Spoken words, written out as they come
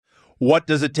What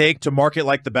does it take to market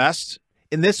like the best?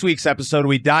 In this week's episode,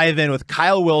 we dive in with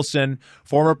Kyle Wilson,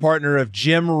 former partner of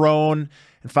Jim Rohn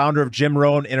and founder of Jim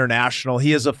Rohn International.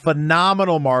 He is a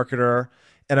phenomenal marketer,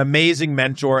 an amazing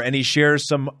mentor, and he shares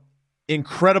some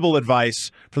incredible advice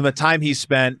from the time he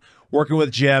spent working with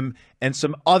Jim and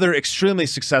some other extremely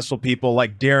successful people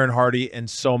like Darren Hardy and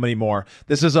so many more.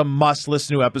 This is a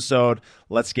must-listen to episode.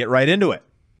 Let's get right into it.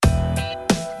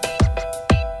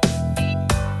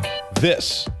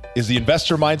 This is the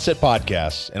Investor Mindset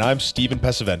Podcast, and I'm Stephen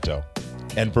Pesavento.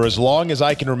 And for as long as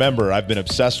I can remember, I've been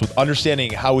obsessed with understanding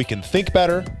how we can think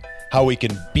better, how we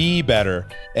can be better,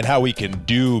 and how we can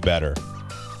do better.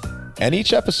 And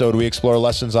each episode, we explore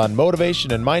lessons on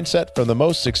motivation and mindset from the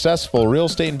most successful real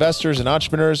estate investors and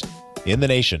entrepreneurs in the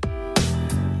nation.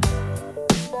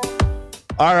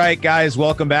 All right, guys,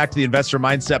 welcome back to the Investor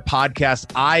Mindset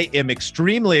Podcast. I am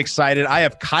extremely excited. I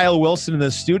have Kyle Wilson in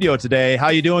the studio today. How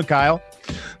you doing, Kyle?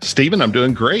 Stephen, I'm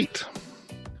doing great.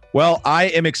 Well, I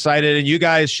am excited, and you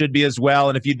guys should be as well.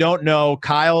 And if you don't know,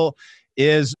 Kyle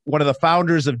is one of the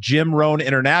founders of Jim Rohn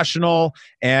International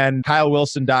and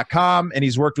KyleWilson.com, and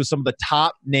he's worked with some of the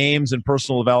top names in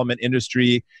personal development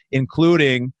industry,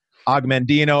 including Og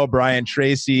Mandino, Brian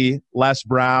Tracy, Les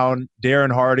Brown,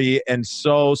 Darren Hardy, and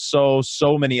so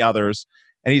many others.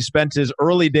 And he spent his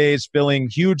early days filling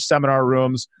huge seminar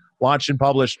rooms, launched and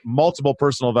published multiple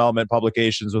personal development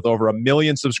publications with over 1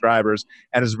 million subscribers,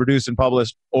 and has produced and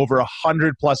published over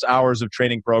 100 plus hours of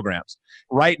training programs.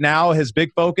 Right now, his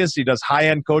big focus, he does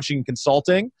high-end coaching and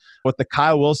consulting with the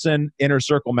Kyle Wilson Inner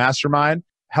Circle Mastermind,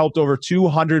 helped over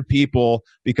 200 people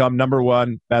become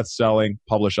 #1 best-selling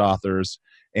published authors.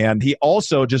 And he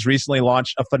also just recently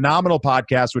launched a phenomenal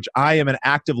podcast, which I am an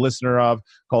active listener of,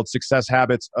 called Success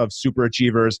Habits of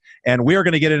Superachievers. And we are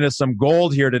going to get into some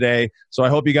gold here today. So I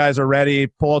hope you guys are ready.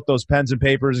 Pull out those pens and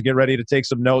papers and get ready to take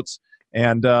some notes.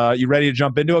 And you ready to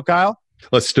jump into it, Kyle?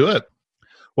 Let's do it.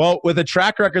 Well, with a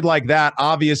track record like that,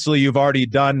 obviously you've already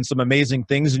done some amazing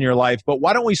things in your life. But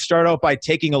why don't we start out by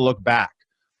taking a look back?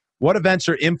 What events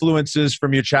or influences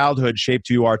from your childhood shaped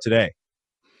who you are today?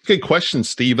 Good question,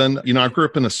 Stephen. I grew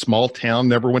up in a small town,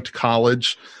 never went to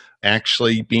college.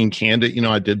 Actually, being candid,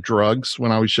 I did drugs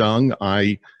when I was young.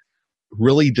 I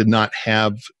really did not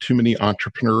have too many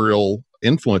entrepreneurial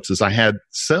influences. I had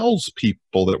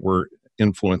salespeople that were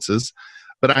influences,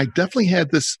 but I definitely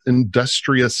had this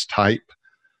industrious type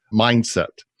mindset.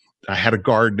 I had a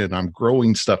garden and I'm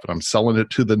growing stuff and I'm selling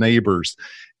it to the neighbors.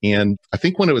 And I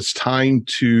think when it was time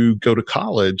to go to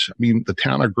college, the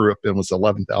town I grew up in was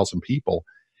 11,000 people.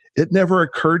 It never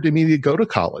occurred to me to go to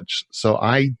college. So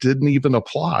I didn't even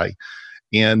apply.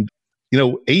 And,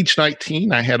 age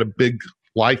 19, I had a big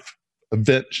life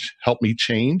event help me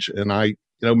change. And I,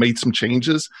 made some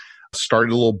changes,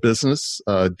 started a little business,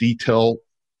 detail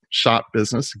shop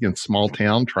business, again, small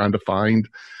town, trying to find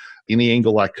any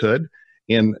angle I could,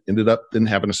 and ended up then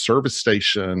having a service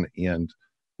station. And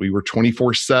we were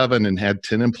 24/7 and had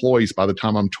 10 employees by the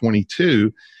time I'm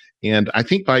 22. And I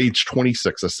think by age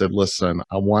 26, I said, listen,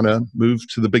 I want to move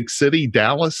to the big city,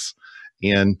 Dallas,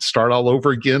 and start all over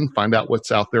again, find out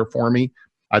what's out there for me.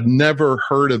 I'd never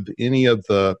heard of any of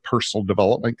the personal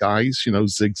development guys,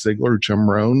 Zig Ziglar, Jim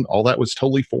Rohn, all that was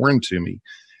totally foreign to me.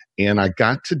 And I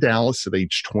got to Dallas at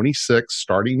age 26,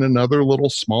 starting another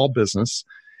little small business.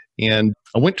 And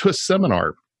I went to a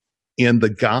seminar, and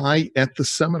the guy at the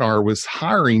seminar was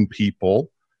hiring people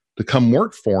to come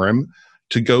work for him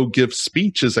to go give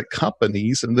speeches at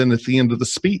companies, and then at the end of the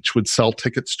speech would sell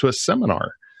tickets to a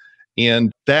seminar.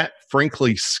 And that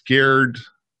frankly scared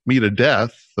me to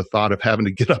death, the thought of having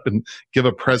to get up and give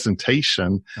a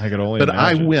presentation. I could only But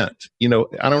imagine. I went.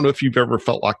 I don't know if you've ever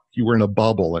felt like you were in a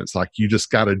bubble. It's like you just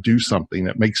got to do something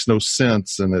that makes no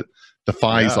sense and it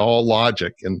defies all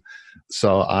logic. And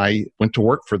so I went to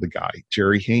work for the guy,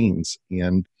 Jerry Haynes.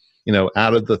 And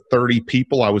out of the 30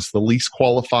 people, I was the least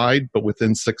qualified, but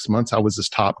within 6 months, I was his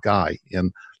top guy.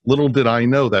 And little did I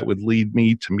know that would lead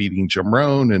me to meeting Jim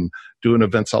Rohn and doing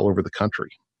events all over the country.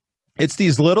 It's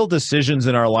these little decisions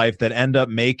in our life that end up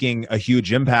making a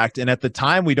huge impact. And at the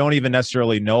time, we don't even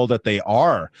necessarily know that they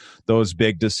are those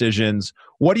big decisions.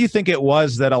 What do you think it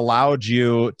was that allowed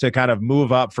you to kind of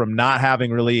move up from not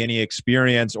having really any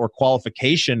experience or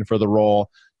qualification for the role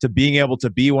to being able to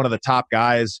be one of the top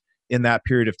guys in that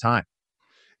period of time?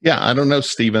 Yeah, I don't know,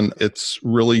 Stephen. It's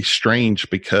really strange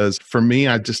because for me,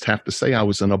 I just have to say I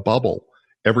was in a bubble.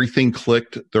 Everything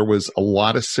clicked. There was a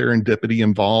lot of serendipity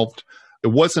involved. It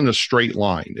wasn't a straight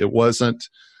line. It wasn't,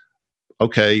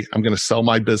 okay, I'm going to sell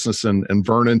my business in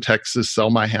Vernon, Texas, sell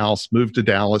my house, move to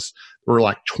Dallas. There were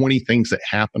like 20 things that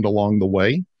happened along the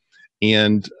way.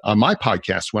 And on my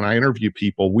podcast, when I interview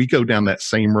people, we go down that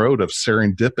same road of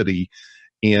serendipity.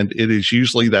 And it is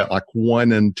usually that like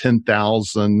 1 in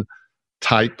 10,000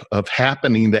 type of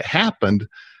happening that happened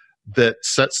that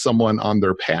sets someone on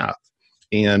their path.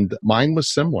 And mine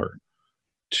was similar,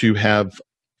 to have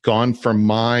gone from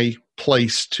my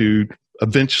place to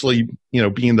eventually,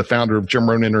 being the founder of Jim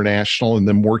Rohn International, and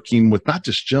then working with not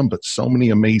just Jim, but so many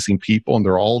amazing people, and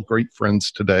they're all great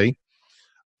friends today,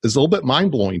 is a little bit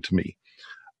mind-blowing to me.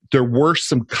 There were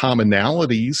some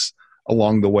commonalities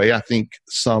along the way. I think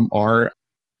some are,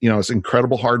 as an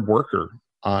incredible hard worker.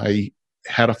 I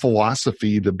had a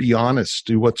philosophy to be honest,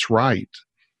 do what's right.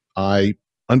 I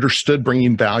understood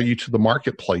bringing value to the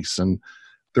marketplace, and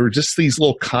there were just these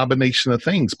little combination of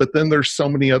things. But then there's so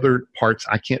many other parts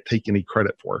I can't take any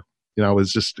credit for. I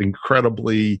was just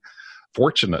incredibly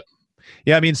fortunate.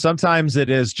 Yeah, I mean, sometimes it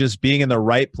is just being in the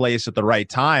right place at the right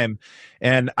time.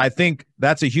 And I think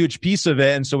that's a huge piece of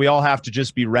it. And so we all have to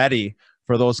just be ready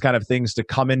for those kind of things to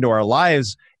come into our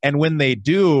lives. And when they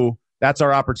do, that's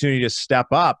our opportunity to step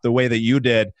up the way that you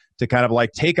did, to kind of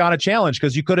like take on a challenge.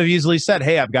 Because you could have easily said,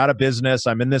 hey, I've got a business,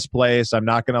 I'm in this place, I'm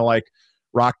not going to like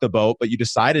rock the boat, but you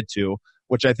decided to,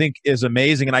 which I think is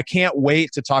amazing. And I can't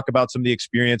wait to talk about some of the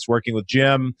experience working with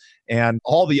Jim and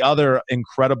all the other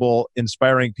incredible,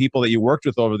 inspiring people that you worked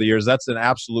with over the years. That's an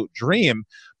absolute dream.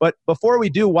 But before we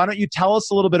do, why don't you tell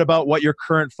us a little bit about what your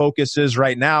current focus is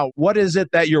right now? What is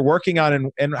it that you're working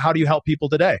on, and how do you help people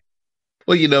today?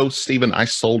 Well, Stephen, I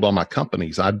sold all my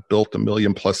companies. I built a $1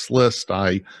 million+ list.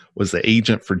 I was the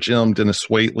agent for Jim, Dennis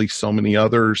Waitley, so many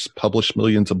others, published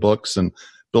millions of books, and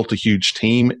built a huge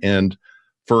team. And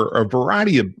for a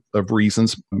variety of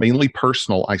reasons, mainly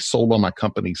personal, I sold all my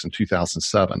companies in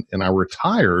 2007, and I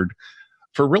retired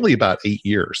for really about 8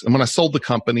 years. And when I sold the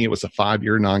company, it was a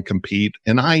 5-year non-compete,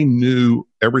 and I knew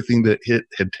everything that it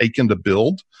had taken to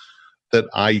build, that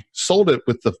I sold it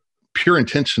with the pure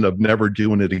intention of never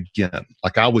doing it again.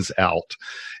 Like, I was out.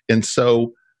 And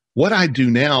so what I do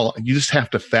now, you just have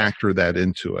to factor that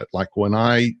into it. Like, when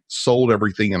I sold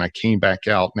everything and I came back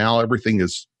out, now everything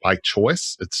is by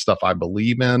choice. It's stuff I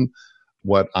believe in,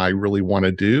 what I really want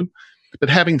to do. But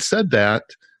having said that,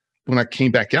 when I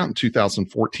came back out in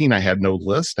 2014, I had no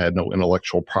list, I had no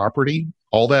intellectual property.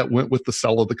 All that went with the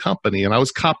sale of the company, and I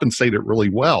was compensated really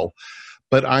well.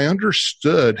 But I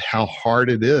understood how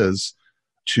hard it is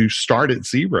to start at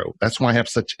zero. That's why I have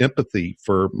such empathy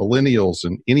for millennials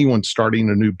and anyone starting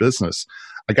a new business.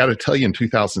 I got to tell you, in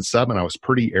 2007, I was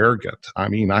pretty arrogant. I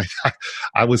mean,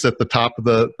 I was at the top of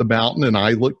the mountain, and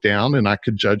I looked down and I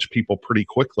could judge people pretty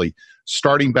quickly.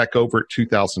 Starting back over at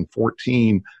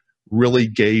 2014 really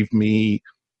gave me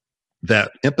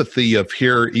that empathy of,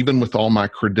 here, even with all my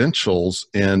credentials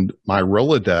and my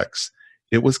Rolodex,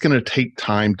 it was going to take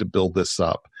time to build this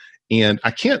up. And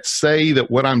I can't say that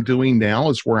what I'm doing now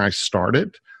is where I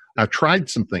started. I tried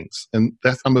some things, and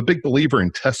I'm a big believer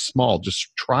in test small,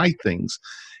 just try things.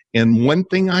 And one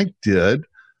thing I did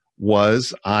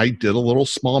was I did a little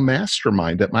small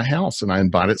mastermind at my house, and I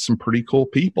invited some pretty cool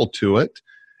people to it,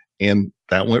 and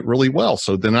that went really well.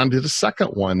 So then I did a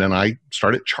second one, and I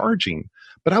started charging.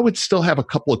 But I would still have a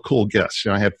couple of cool guests.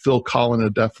 I had Phil Collin, a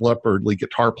Def Leppard lead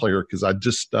guitar player, because I'd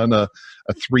just done a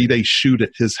 3-day shoot at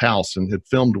his house and had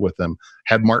filmed with him.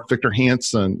 Had Mark Victor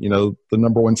Hansen, the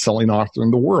 #1 selling author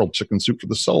in the world, Chicken Soup for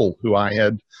the Soul, who I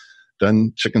had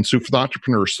done Chicken Soup for the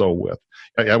Entrepreneur Soul with.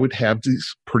 I would have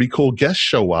these pretty cool guests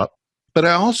show up. But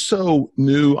I also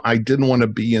knew I didn't want to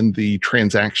be in the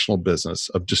transactional business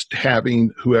of just having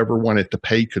whoever wanted to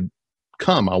pay could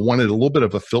come. I wanted a little bit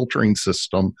of a filtering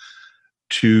system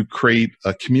to create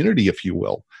a community, if you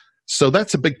will. So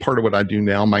that's a big part of what I do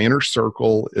now. My inner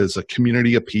circle is a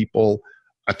community of people.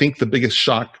 I think the biggest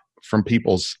shock from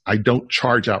people is I don't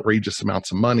charge outrageous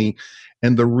amounts of money.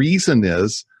 And the reason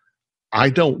is I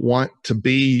don't want to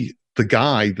be the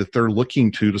guy that they're looking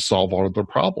to solve all of their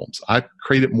problems. I've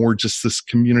created more just this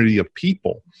community of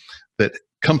people that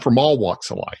come from all walks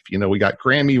of life. We got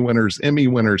Grammy winners, Emmy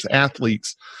winners,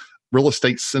 athletes, real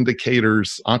estate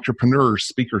syndicators, entrepreneurs,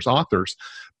 speakers, authors.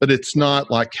 But it's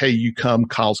not like, hey, you come,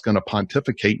 Kyle's going to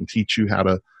pontificate and teach you how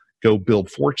to go build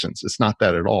fortunes. It's not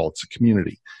that at all. It's a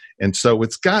community. And so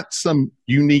it's got some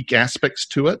unique aspects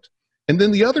to it. And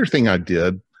then the other thing I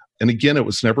did, and again, it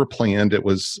was never planned. It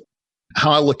was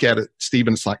how I look at it,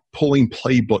 Stephen, it's like pulling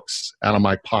playbooks out of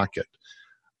my pocket.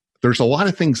 There's a lot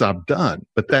of things I've done,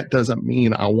 but that doesn't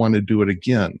mean I want to do it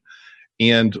again.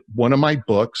 And one of my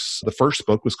books, the first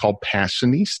book, was called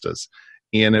Passionistas.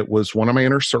 And it was one of my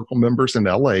inner circle members in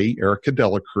LA, Erica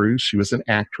Dela Cruz. She was an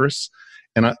actress.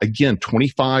 And again,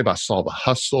 25, I saw the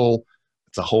hustle.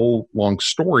 It's a whole long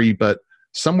story, but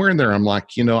somewhere in there, I'm like,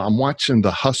 I'm watching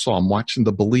the hustle. I'm watching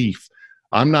the belief.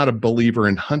 I'm not a believer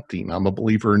in hunting. I'm a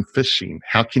believer in fishing.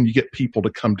 How can you get people to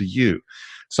come to you?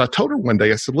 So I told her one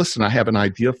day, I said, listen, I have an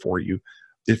idea for you.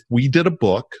 If we did a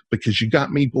book, because you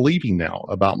got me believing now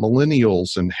about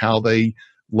millennials and how they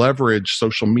leverage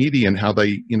social media and how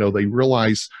they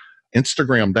realize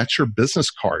Instagram, that's your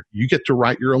business card. You get to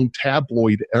write your own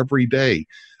tabloid every day.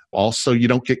 Also, you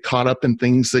don't get caught up in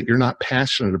things that you're not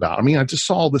passionate about. I mean, I just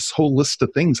saw this whole list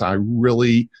of things I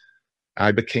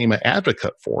became an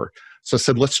advocate for. So I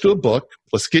said, let's do a book.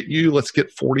 Let's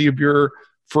get 40 of your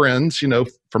friends,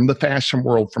 from the fashion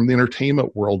world, from the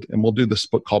entertainment world, and we'll do this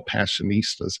book called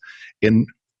Passionistas. And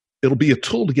it'll be a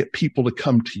tool to get people to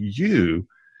come to you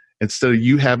instead of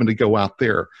you having to go out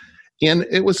there. And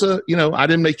it was I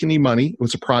didn't make any money. It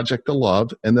was a project of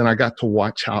love. And then I got to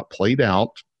watch how it played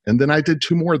out. And then I did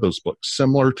 2 more of those books,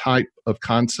 similar type of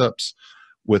concepts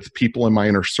with people in my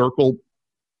inner circle.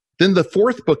 Then the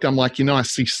 4th book, I'm like, I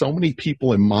see so many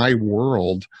people in my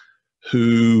world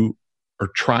who are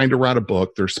trying to write a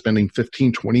book. They're spending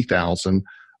 $15,000, $20,000.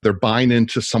 They're buying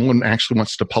into someone actually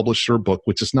wants to publish their book,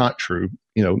 which is not true.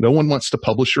 No one wants to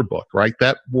publish your book, right?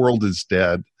 That world is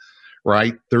dead,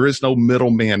 right? There is no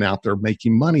middleman out there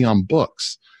making money on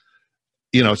books.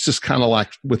 It's just kind of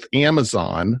like with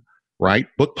Amazon, right?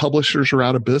 Book publishers are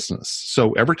out of business.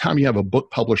 So every time you have a book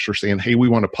publisher saying, hey, we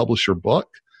want to publish your book,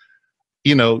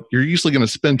 you're usually going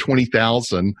to spend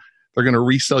 $20,000. They're going to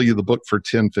resell you the book for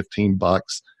 $10, $15,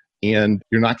 and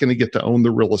you're not going to get to own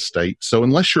the real estate. So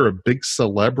unless you're a big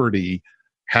celebrity,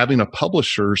 having a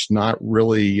publisher's not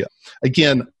really,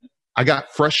 again, I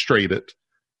got frustrated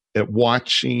at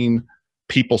watching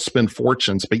people spend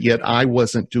fortunes, but yet I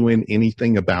wasn't doing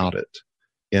anything about it.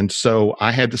 And so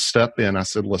I had to step in. I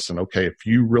said, listen, okay, if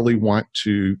you really want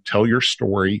to tell your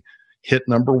story, hit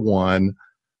number 1,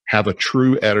 have a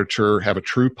true editor, have a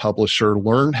true publisher,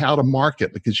 learn how to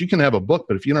market, because you can have a book,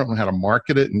 but if you don't know how to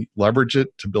market it and leverage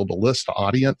it to build a list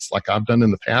audience like I've done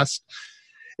in the past,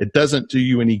 it doesn't do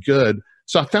you any good.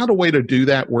 So I found a way to do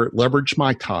that where it leveraged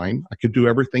my time. I could do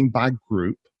everything by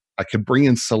group. I could bring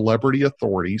in celebrity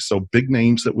authorities, so big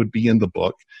names that would be in the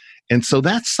book. And so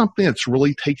that's something that's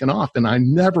really taken off, and I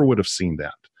never would have seen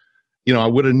that. I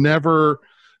would have never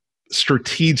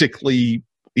strategically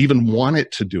even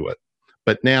wanted to do it.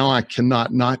 But now I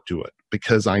cannot not do it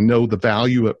because I know the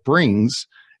value it brings,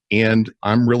 and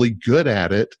I'm really good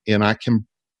at it, and I can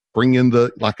bring in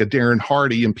like a Darren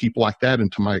Hardy and people like that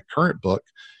into my current book.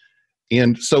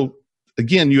 And so,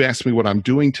 again, you asked me what I'm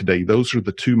doing today. Those are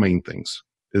the 2 main things,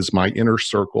 is my inner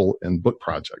circle and book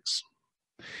projects.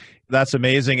 That's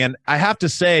amazing. And I have to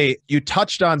say, you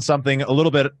touched on something a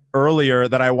little bit earlier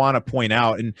that I want to point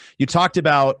out. And you talked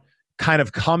about kind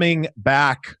of coming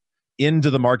back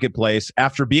into the marketplace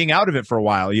after being out of it for a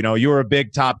while. You were a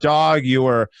big top dog. You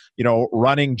were,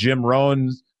 running Jim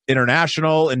Rohn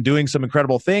International and doing some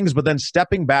incredible things, but then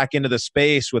stepping back into the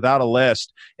space without a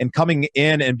list and coming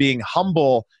in and being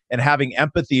humble and having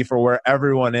empathy for where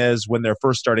everyone is when they're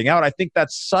first starting out. I think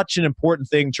that's such an important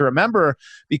thing to remember,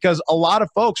 because a lot of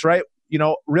folks, right,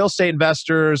 real estate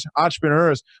investors,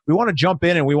 entrepreneurs, we want to jump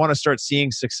in and we want to start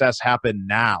seeing success happen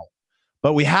now.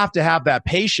 But we have to have that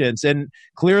patience. And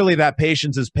clearly that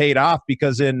patience is paid off,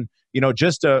 because in,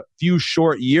 just a few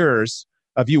short years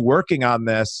of you working on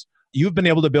this, you've been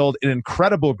able to build an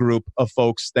incredible group of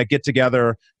folks that get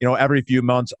together, every few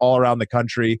months all around the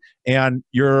country. And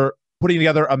you're putting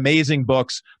together amazing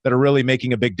books that are really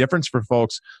making a big difference for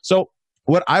folks. So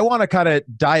what I want to kind of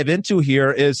dive into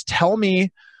here is, tell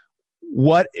me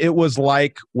what it was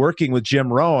like working with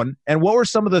Jim Rohn, and what were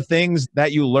some of the things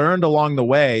that you learned along the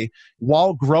way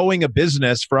while growing a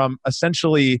business from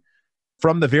essentially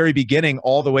from the very beginning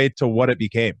all the way to what it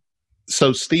became.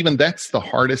 So, Stephen, that's the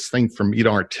hardest thing for me to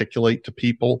articulate to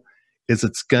people, is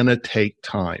it's going to take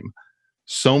time.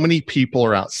 So many people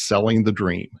are out selling the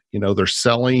dream. They're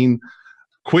selling,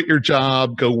 quit your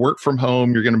job, go work from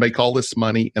home, you're going to make all this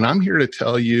money. And I'm here to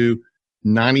tell you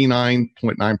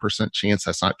 99.9% chance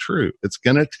that's not true. It's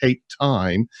going to take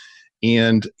time.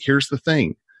 And here's the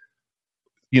thing,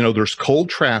 there's cold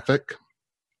traffic.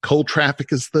 Cold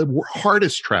traffic is the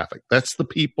hardest traffic. That's the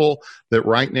people that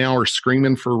right now are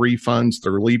screaming for refunds.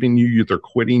 They're leaving you, they're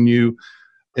quitting you.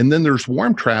 And then there's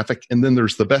warm traffic, and then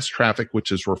there's the best traffic,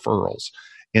 which is referrals.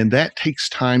 And that takes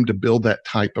time to build that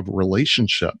type of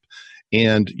relationship.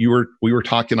 And we were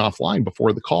talking offline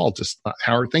before the call, just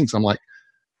how are things? I'm like,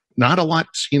 not a lot,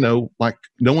 like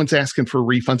no one's asking for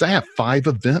refunds. I have 5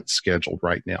 events scheduled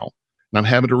right now, and I'm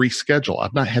having to reschedule.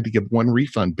 I've not had to give one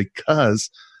refund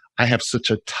because I have such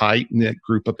a tight-knit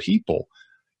group of people.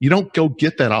 You don't go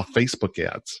get that off Facebook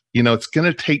ads. It's going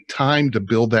to take time to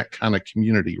build that kind of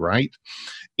community, right?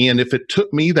 And if it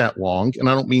took me that long, and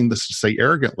I don't mean this to say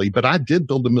arrogantly, but I did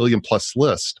build a million plus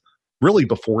list really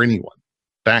before anyone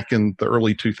back in the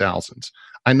early 2000s.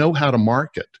 I know how to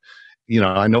market.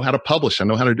 I know how to publish. I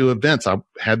know how to do events. I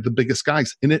had the biggest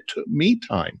guys, and it took me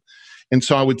time. And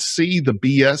so I would see the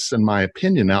BS, in my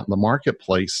opinion, out in the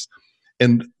marketplace.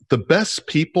 And the best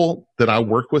people that I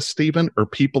work with, Stephen, are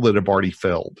people that have already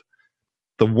failed.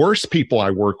 The worst people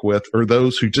I work with are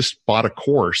those who just bought a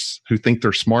course, who think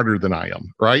they're smarter than I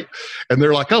am, right? And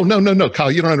they're like, oh, no,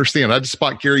 Kyle, you don't understand. I just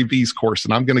bought Gary Vee's course,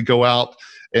 and I'm going to go out,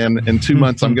 and in 2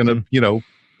 months, I'm going to,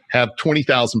 have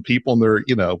 20,000 people, and they're,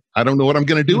 I don't know what I'm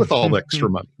going to do with all the extra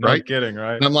money, right? No kidding,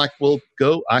 right? And I'm like, well,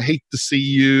 go. I hate to see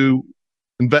you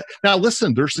invest. Now,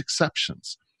 listen, there's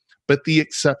exceptions, but the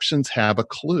exceptions have a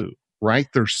clue, right?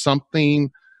 There's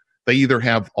something, they either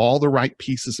have all the right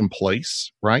pieces in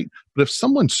place, right? But if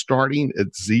someone's starting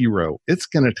at zero, it's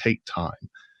going to take time.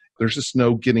 There's just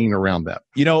no getting around that.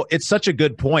 It's such a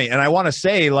good point. And I want to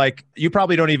say, you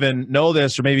probably don't even know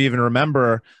this, or maybe even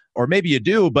remember, or maybe you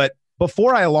do, but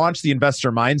before I launched the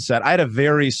Investor Mindset, I had a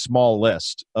very small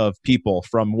list of people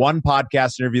from one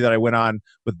podcast interview that I went on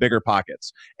with Bigger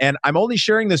Pockets. And I'm only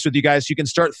sharing this with you guys so you can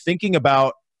start thinking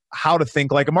about how to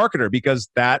think like a marketer,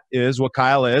 because that is what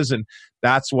Kyle is. And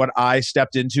that's what I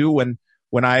stepped into when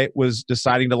I was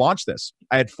deciding to launch this.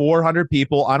 I had 400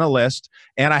 people on a list,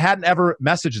 and I hadn't ever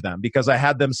messaged them because I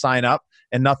had them sign up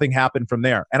and nothing happened from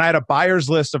there. And I had a buyer's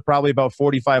list of probably about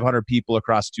 4,500 people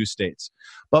across 2 states.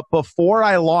 But before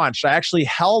I launched, I actually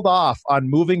held off on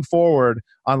moving forward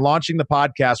on launching the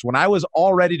podcast when I was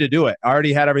all ready to do it. I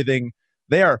already had everything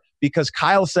there, because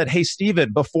Kyle said, hey,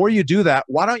 Steven, before you do that,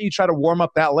 why don't you try to warm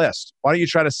up that list? Why don't you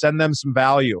try to send them some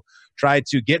value? Try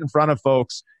to get in front of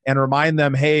folks and remind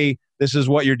them, hey, this is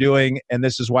what you're doing, and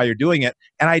this is why you're doing it.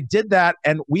 And I did that,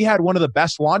 and we had one of the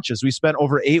best launches. We spent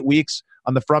over 8 weeks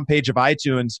on the front page of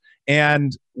iTunes,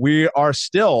 and we are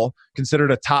still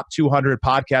considered a top 200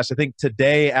 podcast. I think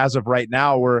today, as of right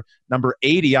now, we're number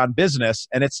 80 on business,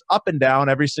 and it's up and down.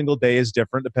 Every single day is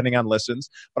different depending on listens.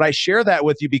 But I share that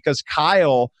with you because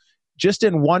Kyle, just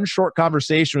in one short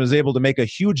conversation, was able to make a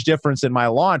huge difference in my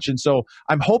launch. And so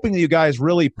I'm hoping that you guys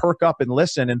really perk up and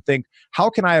listen and think, how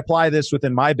can I apply this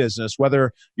within my business?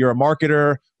 Whether you're a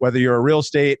marketer, whether you're a real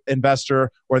estate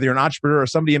investor, whether you're an entrepreneur or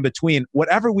somebody in between,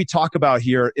 whatever we talk about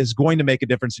here is going to make a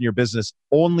difference in your business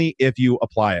only if you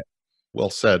apply it. Well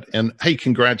said. And hey,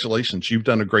 congratulations. You've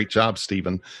done a great job,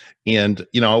 Stephen. And,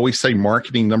 I always say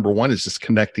marketing number one is just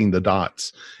connecting the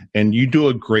dots. And you do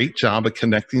a great job of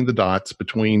connecting the dots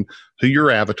between who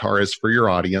your avatar is for your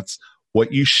audience,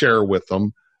 what you share with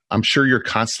them. I'm sure you're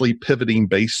constantly pivoting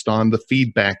based on the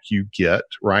feedback you get,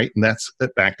 right? And that's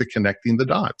back to connecting the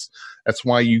dots. That's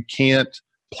why you can't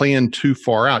plan too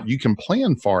far out. You can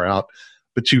plan far out,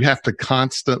 but you have to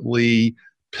constantly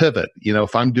pivot.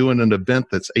 If I'm doing an event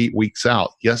that's 8 weeks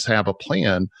out, yes, I have a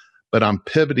plan, but I'm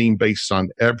pivoting based on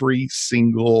every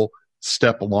single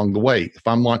step along the way. If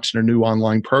I'm launching a new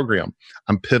online program,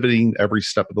 I'm pivoting every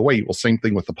step of the way. Well, same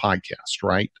thing with the podcast,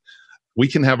 right? We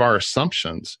can have our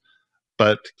assumptions,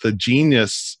 but the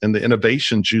genius and the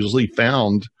innovation's usually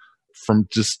found from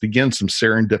just, again, some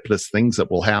serendipitous things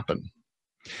that will happen.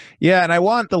 Yeah, and I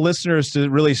want the listeners to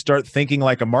really start thinking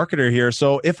like a marketer here.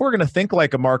 So if we're going to think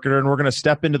like a marketer and we're going to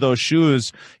step into those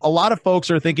shoes, a lot of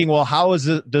folks are thinking, well,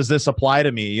 does this apply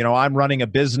to me? I'm running a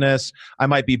business. I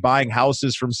might be buying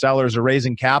houses from sellers or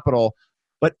raising capital.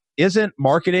 But isn't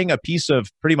marketing a piece of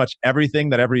pretty much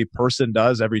everything that every person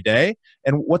does every day?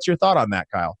 And what's your thought on that,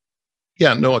 Kyle?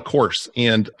 Yeah, no, of course.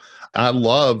 And I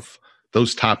love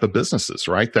those type of businesses,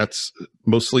 right? That's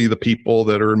mostly the people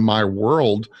that are in my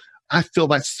world. I feel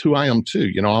that's who I am too.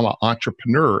 I'm an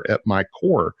entrepreneur at my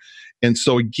core. And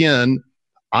so again,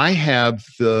 I have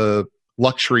the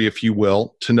luxury, if you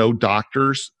will, to know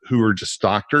doctors who are just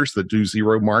doctors that do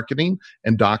zero marketing,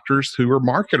 and doctors who are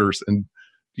marketers, and,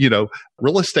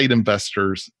 real estate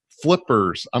investors,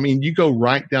 flippers. I mean, you go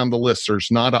right down the list. There's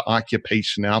not an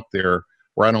occupation out there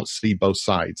where I don't see both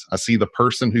sides. I see the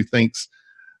person who thinks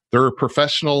they're a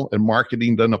professional and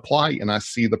marketing doesn't apply, and I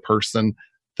see the person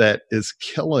that is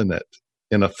killing it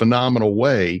in a phenomenal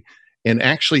way and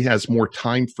actually has more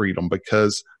time freedom,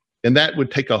 and that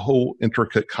would take a whole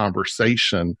intricate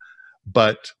conversation.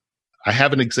 But I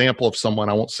have an example of someone,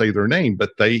 I won't say their name,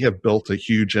 but they have built a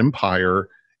huge empire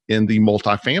in the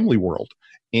multifamily world.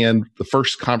 And the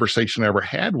first conversation I ever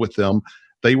had with them,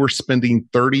 they were spending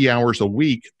 30 hours a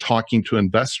week talking to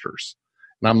investors.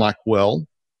 And I'm like, well,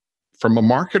 from a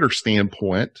marketer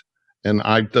standpoint, and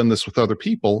I've done this with other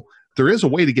people, there is a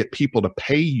way to get people to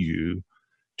pay you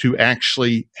to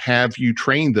actually have you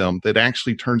train them that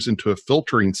actually turns into a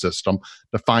filtering system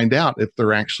to find out if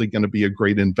they're actually going to be a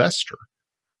great investor.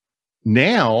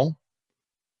 Now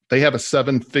they have a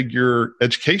 7-figure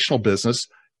educational business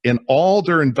and all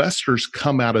their investors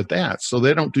come out of that. So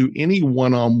they don't do any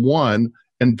one-on-one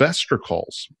investor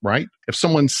calls, right? If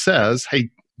someone says, hey,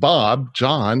 Bob,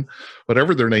 John,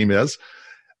 whatever their name is,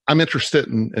 I'm interested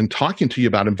in talking to you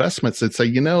about investments, they'd say,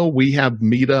 we have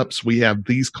meetups, we have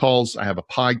these calls, I have a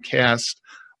podcast,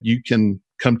 you can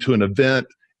come to an event.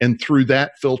 And through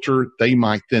that filter, they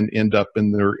might then end up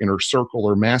in their inner circle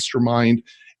or mastermind.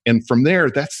 And from there,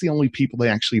 that's the only people they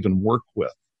actually even work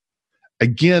with.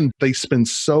 Again, they spend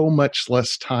so much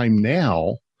less time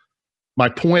now. My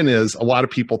point is, a lot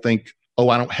of people think, oh,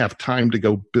 I don't have time to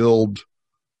go build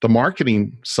the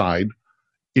marketing side.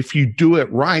 If you do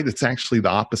it right, it's actually the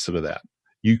opposite of that.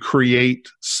 You create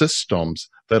systems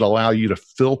that allow you to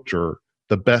filter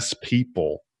the best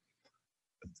people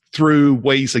through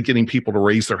ways of getting people to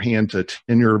raise their hand to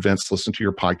attend your events, listen to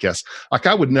your podcast. Like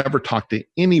I would never talk to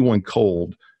anyone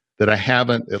cold that I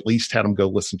haven't at least had them go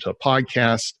listen to a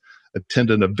podcast, attend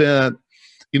an event.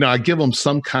 I give them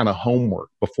some kind of homework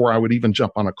before I would even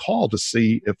jump on a call to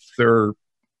see if they're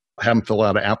having to fill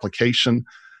out an application.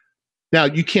 Now,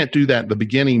 you can't do that in the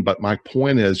beginning, but my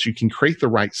point is you can create the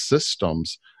right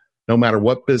systems, no matter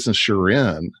what business you're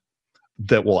in,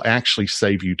 that will actually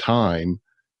save you time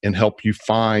and help you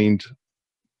find,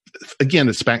 again,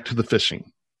 it's back to the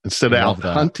fishing. Instead of out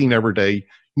hunting every day,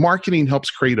 marketing helps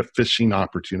create a fishing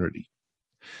opportunity.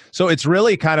 So it's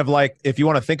really kind of like, if you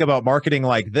want to think about marketing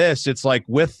like this, it's like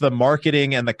with the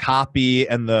marketing and the copy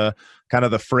and the kind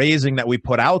of the phrasing that we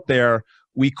put out there,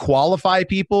 we qualify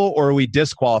people or we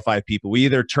disqualify people. We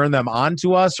either turn them on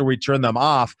to us or we turn them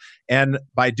off. And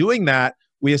by doing that,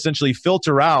 we essentially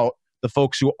filter out the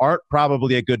folks who aren't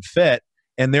probably a good fit.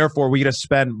 And therefore, we get to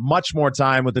spend much more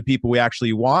time with the people we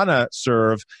actually want to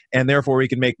serve. And therefore, we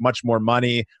can make much more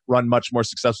money, run much more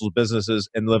successful businesses,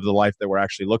 and live the life that we're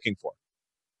actually looking for.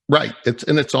 Right.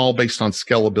 It's all based on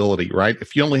scalability, right?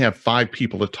 If you only have 5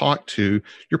 people to talk to,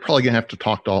 you're probably going to have to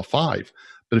talk to all 5.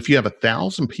 But if you have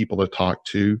 1,000 people to talk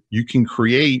to, you can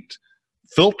create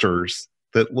filters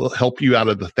that will help you out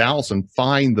of the 1,000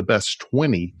 find the best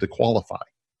 20 to qualify.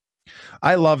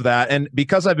 I love that. And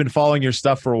because I've been following your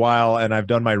stuff for a while and I've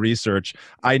done my research,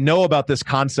 I know about this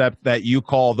concept that you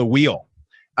call the wheel.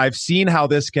 I've seen how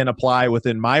this can apply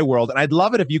within my world. And I'd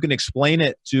love it if you can explain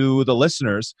it to the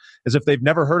listeners as if they've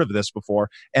never heard of this before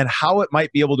and how it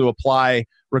might be able to apply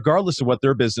regardless of what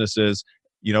their business is,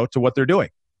 to what they're doing.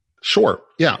 Sure.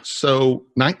 Yeah. So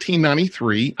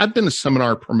 1993, I've been a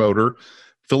seminar promoter,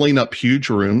 filling up huge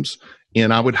rooms,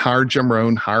 and I would hire Jim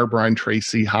Rohn, hire Brian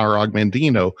Tracy, hire Og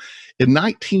Mandino. In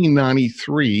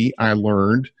 1993, I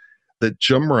learned that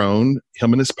Jim Rohn,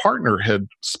 him and his partner had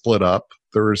split up.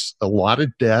 There's a lot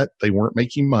of debt. They weren't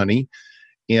making money.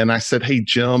 And I said, hey,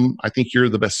 Jim, I think you're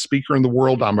the best speaker in the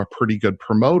world. I'm a pretty good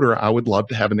promoter. I would love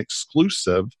to have an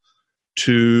exclusive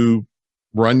to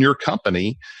run your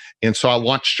company. And so I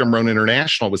launched Jim Rohn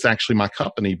International. It was actually my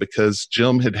company because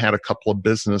Jim had had a couple of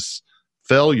business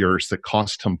failures that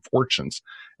cost him fortunes.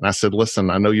 And I said, listen,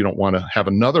 I know you don't want to have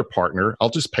another partner. I'll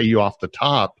just pay you off the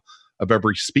top of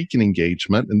every speaking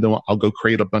engagement, and then I'll go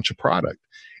create a bunch of product.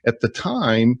 At the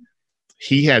time,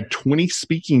 he had 20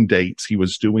 speaking dates he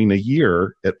was doing a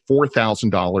year at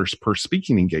 $4,000 per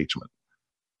speaking engagement.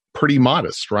 Pretty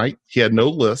modest, right? He had no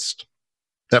list.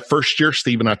 That first year,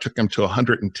 Stephen, I took him to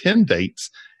 110 dates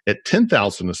at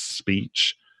 $10,000 a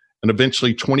speech and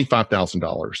eventually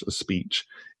 $25,000 a speech.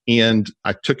 And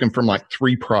I took him from like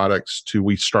 3 products to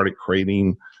we started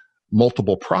creating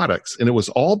multiple products. And it was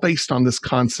all based on this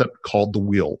concept called the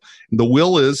wheel. And the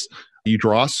wheel is you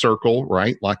draw a circle,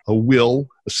 right? Like a wheel,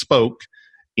 a spoke,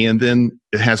 and then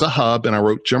it has a hub. And I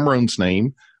wrote Jim Rohn's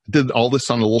name, did all this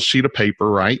on a little sheet of paper,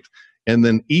 right? And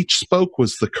then each spoke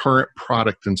was the current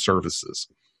product and services.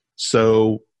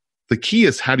 So the key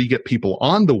is how do you get people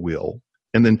on the wheel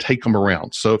and then take them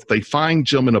around? So if they find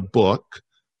Jim in a book,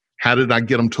 how did I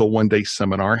get them to a 1-day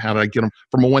seminar? How did I get them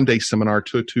from a 1-day seminar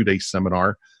to a 2-day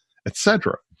seminar,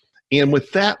 etc.? And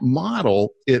with that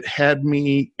model, it had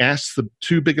me ask the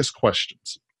 2 biggest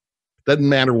questions. Doesn't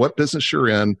matter what business you're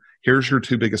in, here's your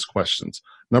 2 biggest questions.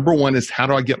 Number 1 is how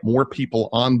do I get more people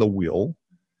on the wheel?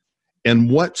 And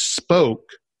what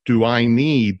spoke do I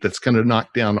need that's going to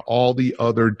knock down all the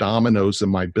other dominoes in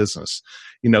my business?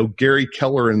 Gary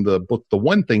Keller in the book, The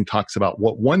One Thing, talks about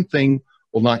what one thing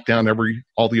will knock down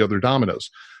all the other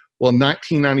dominoes. Well, in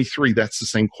 1993, that's the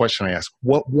same question I asked.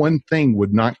 What one thing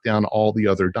would knock down all the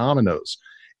other dominoes?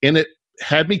 And it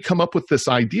had me come up with this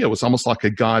idea. It was almost like a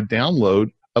God download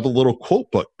of a little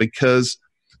quote book, because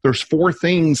there's 4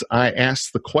 things I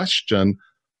ask the question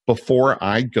before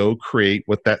I go create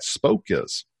what that spoke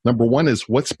is. Number 1 is,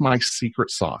 what's my secret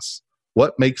sauce?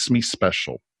 What makes me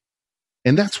special?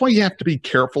 And that's why you have to be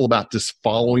careful about just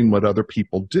following what other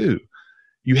people do.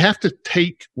 You have to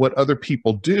take what other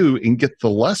people do and get the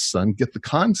lesson, get the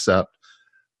concept,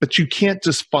 but you can't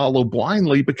just follow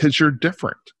blindly because you're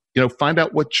different. Find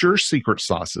out what your secret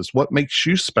sauce is, what makes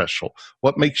you special,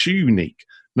 what makes you unique.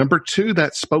 Number 2,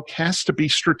 that spoke has to be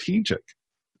strategic.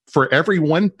 For every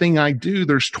one thing I do,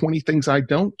 there's 20 things I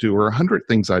don't do or 100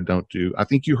 things I don't do. I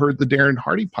think you heard the Darren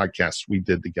Hardy podcast we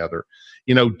did together.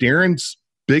 Darren's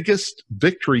biggest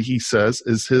victory, he says,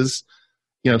 is his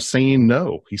saying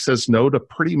no. He says no to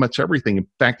pretty much everything. In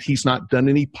fact, he's not done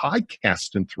any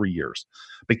podcast in 3 years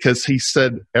because he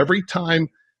said every time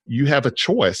you have a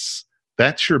choice,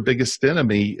 that's your biggest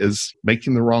enemy, is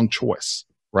making the wrong choice,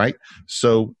 right?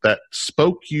 So that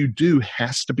spoke you do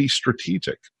has to be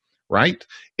strategic, right?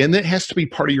 And it has to be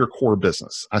part of your core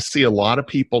business. I see a lot of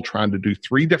people trying to do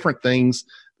 3 different things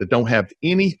that don't have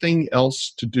anything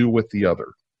else to do with the other.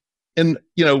 And,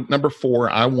 number 4,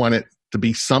 I want it to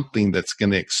be something that's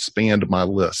going to expand my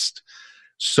list.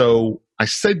 So I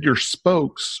said your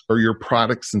spokes are your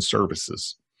products and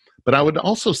services, but I would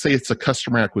also say it's a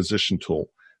customer acquisition tool.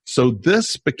 So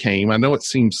this became, I know it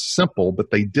seems simple,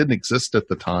 but they didn't exist at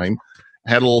the time.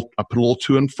 I put a little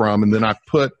to and from, and then I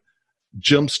put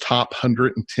Jim's top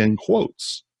 110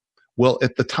 quotes. Well,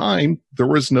 at the time, there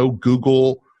was no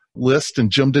Google list, and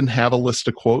Jim didn't have a list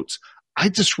of quotes. I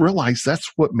just realized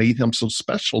that's what made him so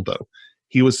special, though.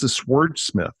 He was this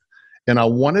wordsmith, and I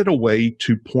wanted a way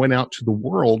to point out to the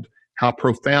world how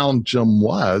profound Jim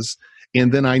was,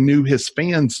 and then I knew his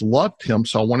fans loved him,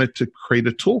 so I wanted to create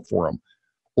a tool for him.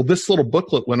 Well, this little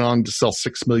booklet went on to sell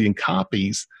 6 million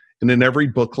copies, and in every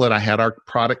booklet, I had our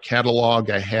product catalog,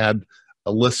 I had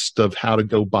a list of how to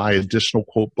go buy additional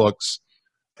quote books.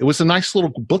 It was a nice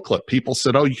little booklet. People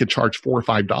said, oh, you could charge $4 or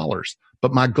 $5,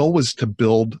 but my goal was to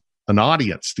build an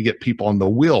audience, to get people on the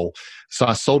wheel. So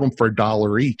I sold them for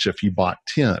 $1 each if you bought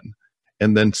 10,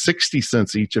 and then 60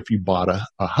 cents each if you bought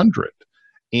 100.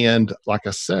 And like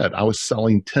I said, I was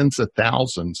selling tens of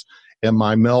thousands, and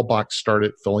my mailbox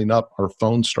started filling up. Our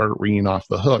phone started ringing off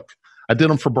the hook. I did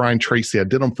them for Brian Tracy. I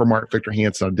did them for Mark Victor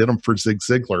Hansen. I did them for Zig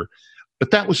Ziglar.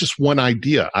 But that was just one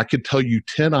idea. I could tell you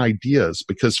 10 ideas,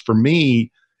 because for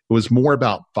me, it was more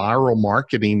about viral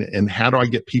marketing and how do I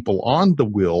get people on the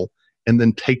wheel and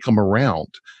then take them around.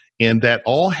 And that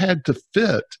all had to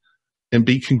fit and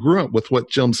be congruent with what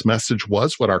Jim's message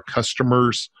was, what our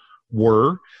customers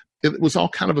were. It was all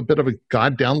kind of a bit of a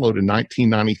God download in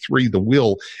 1993, the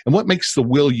wheel. And what makes the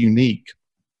wheel unique?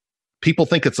 People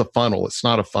think it's a funnel. It's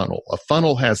not a funnel. A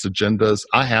funnel has agendas.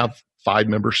 I have 5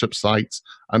 membership sites.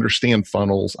 I understand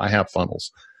funnels. I have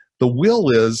funnels. The wheel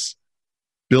is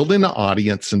building an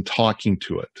audience and talking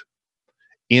to it,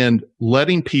 and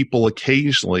letting people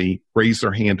occasionally raise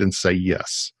their hand and say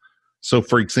yes. So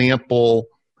for example,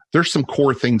 there's some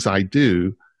core things I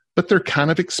do, but they're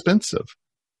kind of expensive.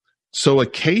 So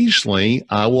occasionally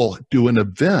I will do an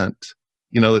event,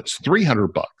 it's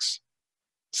 $300.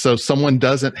 So someone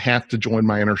doesn't have to join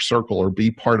my inner circle or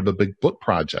be part of a big book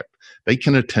project. They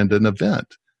can attend an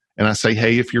event. And I say,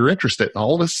 hey, if you're interested, and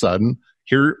all of a sudden,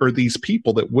 here are these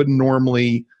people that wouldn't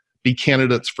normally be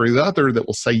candidates for the other that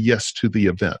will say yes to the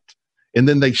event. And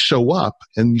then they show up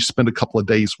and you spend a couple of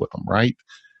days with them, right?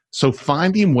 So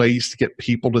finding ways to get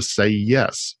people to say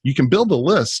yes. You can build a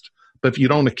list, but if you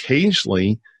don't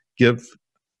occasionally give,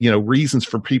 reasons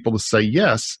for people to say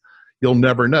yes, you'll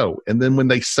never know. And then when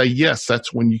they say yes,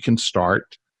 that's when you can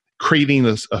start creating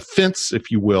a fence,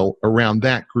 if you will, around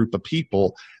that group of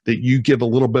people that you give a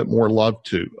little bit more love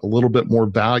to, a little bit more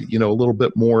value, a little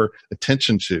bit more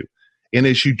attention to. And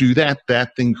as you do that,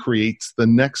 that then creates the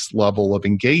next level of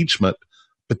engagement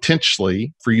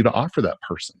potentially for you to offer that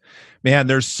person. Man,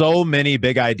 there's so many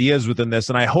big ideas within this,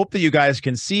 and I hope that you guys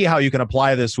can see how you can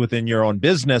apply this within your own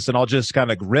business. And I'll just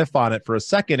kind of riff on it for a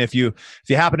second. If you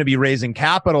happen to be raising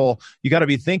capital, you got to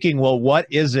be thinking, well, what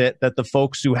is it that the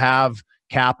folks who have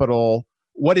capital,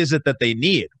 what is it that they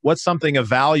need? What's something of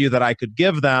value that I could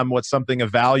give them? What's something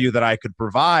of value that I could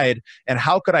provide? And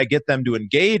how could I get them to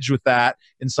engage with that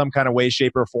in some kind of way,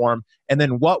 shape, or form? And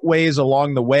then what ways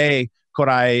along the way could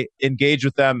I engage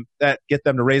with them that get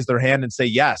them to raise their hand and say,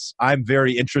 yes, I'm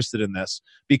very interested in this?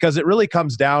 Because it really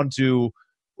comes down to,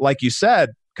 like you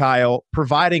said, Kyle,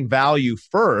 providing value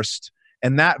first.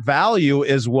 And that value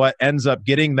is what ends up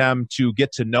getting them to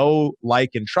get to know, like,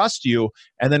 and trust you.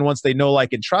 And then once they know,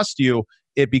 like, and trust you,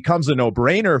 it becomes a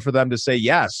no-brainer for them to say,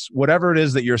 yes, whatever it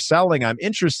is that you're selling, I'm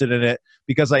interested in it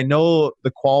because I know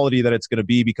the quality that it's going to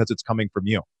be because it's coming from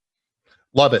you.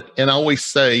 Love it. And I always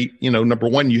say, number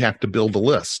one, you have to build a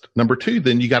list. Number two,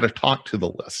 then you got to talk to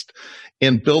the list.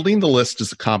 And building the list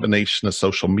is a combination of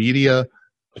social media,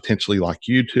 potentially like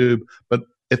YouTube, but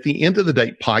at the end of the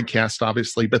day, podcast,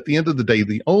 obviously, but at the end of the day,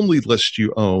 the only list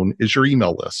you own is your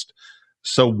email list.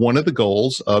 So one of the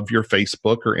goals of your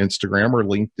Facebook or Instagram or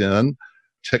LinkedIn,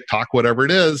 TikTok, whatever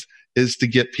it is to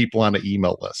get people on an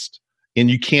email list. And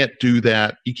you can't do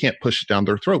that. You can't push it down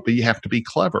their throat, but you have to be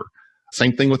clever.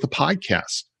 Same thing with a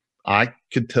podcast. I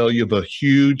could tell you of a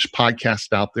huge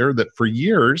podcast out there that for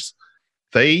years,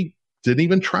 they didn't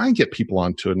even try and get people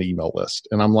onto an email list.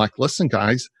 And I'm like, listen,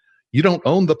 guys, you don't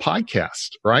own the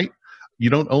podcast, right? You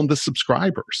don't own the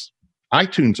subscribers.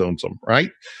 iTunes owns them,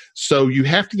 right? So you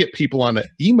have to get people on an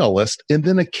email list and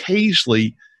then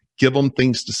occasionally give them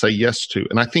things to say yes to.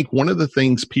 And I think one of the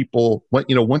things people,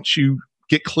 once you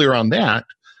get clear on that,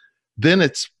 then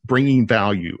it's bringing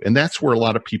value. And that's where a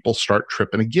lot of people start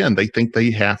tripping again. They think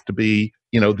they have to be,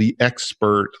 the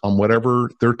expert on whatever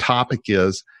their topic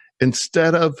is,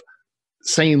 instead of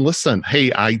saying, listen,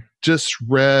 hey, I just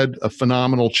read a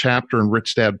phenomenal chapter in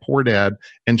Rich Dad, Poor Dad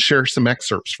and share some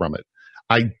excerpts from it.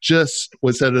 I just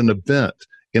was at an event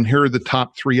and here are the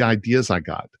top 3 ideas I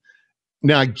got.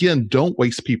 Now, again, don't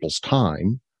waste people's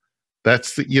time.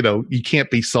 That's you can't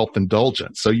be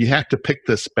self-indulgent. So you have to pick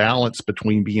this balance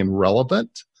between being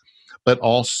relevant, but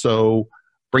also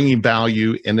bringing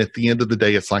value. And at the end of the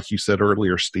day, it's like you said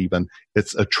earlier, Stephen,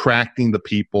 it's attracting the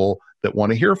people that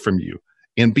want to hear from you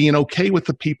and being okay with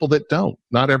the people that don't.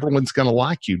 Not everyone's going to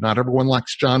like you. Not everyone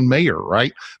likes John Mayer,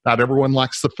 right? Not everyone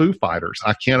likes the Foo Fighters.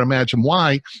 I can't imagine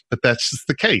why, but that's just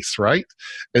the case, right?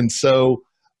 And so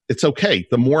it's okay.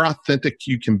 The more authentic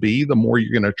you can be, the more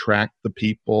you're going to attract the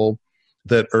people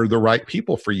that are the right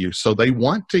people for you. So they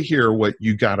want to hear what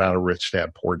you got out of Rich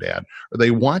Dad, Poor Dad, or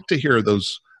they want to hear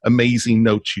those amazing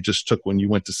notes you just took when you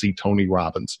went to see Tony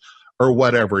Robbins, or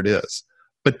whatever it is.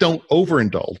 But don't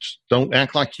overindulge. Don't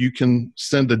act like you can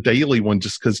send a daily one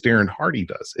just because Darren Hardy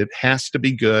does. It has to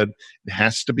be good. It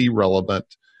has to be relevant.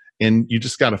 And you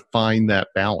just got to find that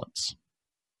balance.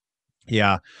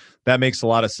 Yeah, that makes a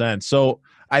lot of sense. So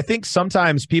I think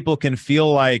sometimes people can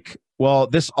feel like, well,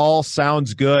 this all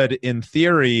sounds good in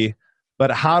theory,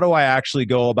 but how do I actually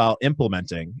go about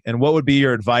implementing? And what would be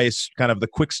your advice, kind of the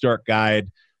quick start guide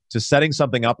to setting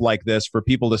something up like this for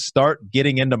people to start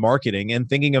getting into marketing and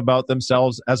thinking about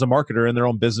themselves as a marketer in their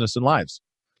own business and lives?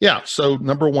 Yeah. So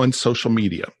number one, social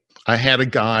media. I had a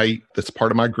guy that's part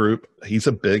of my group. He's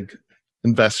a big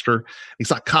investor.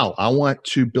 He's like, Kyle, I want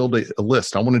to build a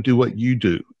list. I want to do what you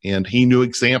do. And he knew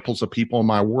examples of people in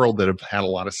my world that have had a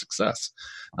lot of success.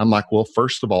 I'm like, well,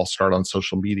 first of all, start on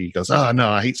social media. He goes, oh, no,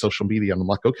 I hate social media. And I'm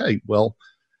like, okay, well,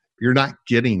 you're not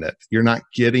getting it. You're not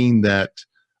getting that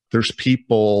there's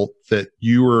people that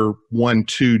you are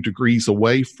 1-2 degrees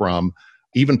away from,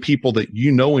 even people that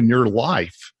you know in your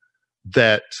life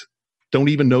that don't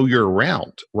even know you're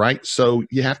around, right? So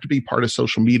you have to be part of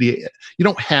social media. You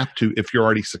don't have to if you're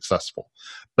already successful.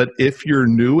 But if you're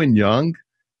new and young,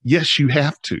 yes, you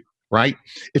have to, right?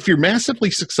 If you're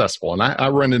massively successful, and I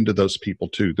run into those people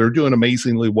too, they're doing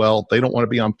amazingly well. They don't want to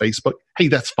be on Facebook. Hey,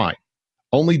 that's fine.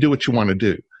 Only do what you want to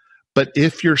do. But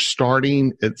if you're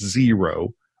starting at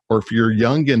zero, or if you're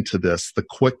young into this, the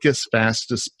quickest,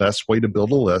 fastest, best way to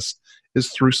build a list is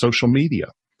through social media,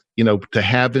 to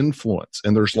have influence.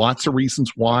 And there's lots of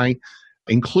reasons why,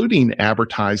 including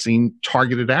advertising,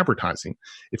 targeted advertising.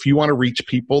 If you want to reach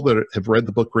people that have read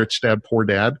the book Rich Dad, Poor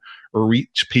Dad, or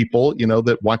reach people,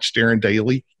 that watch Darren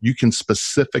daily, you can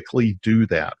specifically do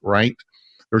that, right?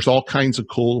 There's all kinds of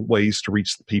cool ways to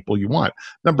reach the people you want.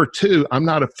 Number two, I'm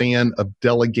not a fan of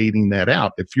delegating that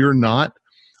out. If you're not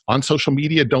on social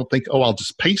media, don't think, oh, I'll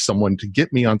just pay someone to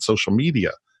get me on social media.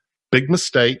 Big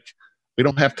mistake. We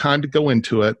don't have time to go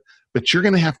into it, but you're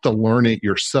going to have to learn it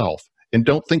yourself. And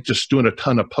don't think just doing a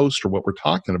ton of posts are what we're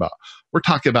talking about. We're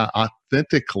talking about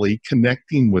authentically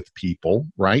connecting with people,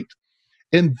 right?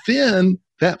 And then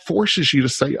that forces you to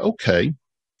say, okay,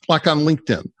 like on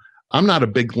LinkedIn. I'm not a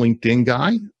big LinkedIn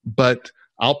guy, but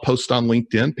I'll post on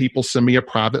LinkedIn. People send me a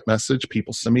private message.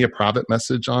 People send me a private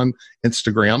message on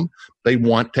Instagram. They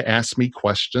want to ask me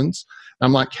questions.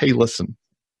 I'm like, hey, listen,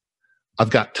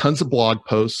 I've got tons of blog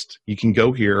posts. You can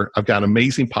go here. I've got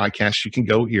amazing podcasts. You can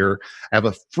go here. I have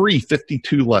a free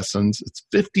 52 lessons. It's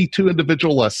 52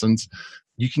 individual lessons.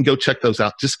 You can go check those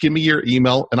out. Just give me your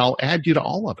email and I'll add you to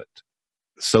all of it.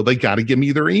 So they got to give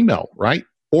me their email, right?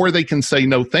 Or they can say,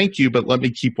 no, thank you, but let me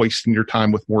keep wasting your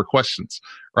time with more questions,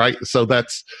 right? So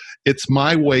it's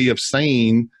my way of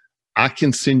saying, I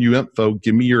can send you info,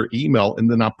 give me your email, and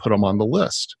then I put them on the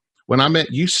list. When I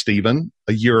met you, Stephen,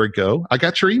 a year ago, I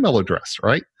got your email address,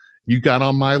 right? You got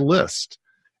on my list.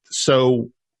 So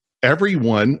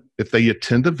everyone, if they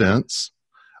attend events,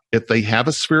 if they have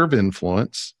a sphere of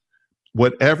influence,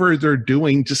 whatever they're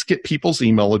doing, just get people's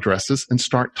email addresses and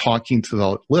start talking to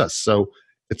the list. So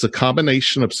it's a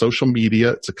combination of social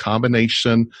media. It's a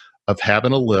combination of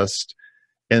having a list,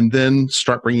 and then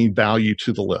start bringing value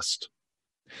to the list.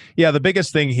 Yeah, the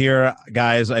biggest thing here,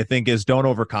 guys, I think is don't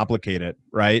overcomplicate it,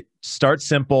 right? Start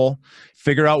simple,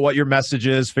 figure out what your message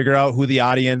is, figure out who the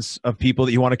audience of people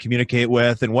that you want to communicate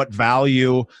with and what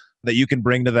value that you can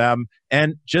bring to them,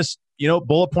 and just,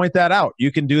 bullet point that out.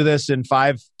 You can do this in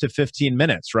 5 to 15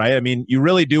 minutes, right? I mean, you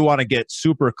really do want to get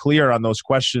super clear on those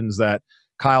questions that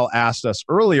Kyle asked us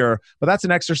earlier, but that's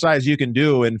an exercise you can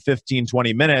do in 15,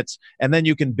 20 minutes, and then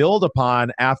you can build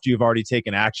upon after you've already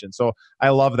taken action. So I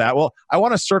love that. Well, I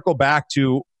want to circle back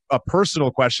to a personal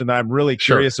question that I'm really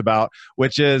curious about,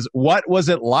 which is, what was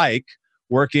it like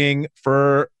working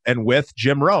for and with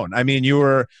Jim Rohn? I mean, you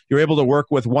were able to work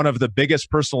with one of the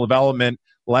biggest personal development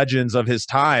legends of his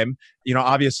time.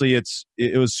 Obviously it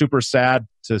was super sad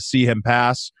to see him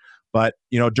pass. But,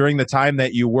 during the time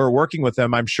that you were working with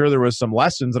them, I'm sure there was some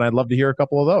lessons, and I'd love to hear a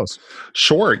couple of those.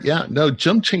 Sure. Yeah. No,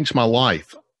 Jim changed my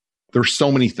life. There's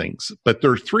so many things, but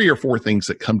there are 3 or 4 things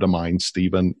that come to mind,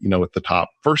 Stephen, at the top.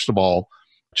 First of all,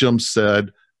 Jim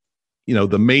said,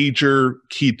 the major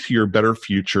key to your better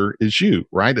future is you,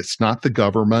 right? It's not the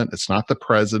government. It's not the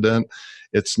president.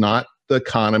 It's not the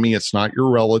economy. It's not your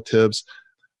relatives.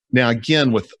 Now,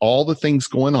 again, with all the things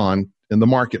going on in the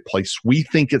marketplace, we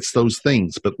think it's those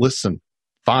things. But listen,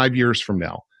 5 years from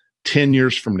now, 10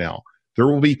 years from now, there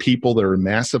will be people that are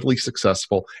massively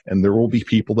successful and there will be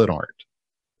people that aren't.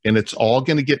 And it's all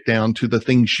going to get down to the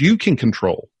things you can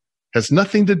control. Has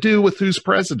nothing to do with who's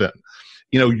president.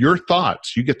 Your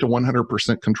thoughts, you get to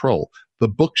 100% control. The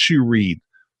books you read,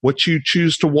 what you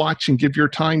choose to watch and give your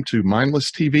time to,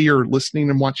 mindless TV or listening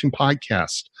and watching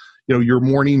podcasts, your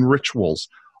morning rituals.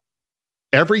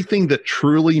 Everything that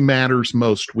truly matters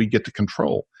most, we get to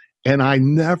control. And I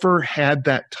never had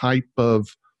that type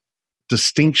of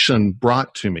distinction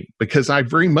brought to me because I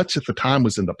very much at the time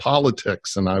was into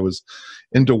politics and I was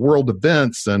into world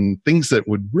events and things that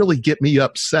would really get me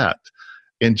upset.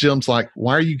 And Jim's like,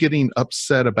 why are you getting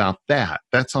upset about that?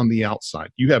 That's on the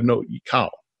outside. You have Kyle,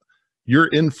 your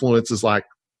influence is like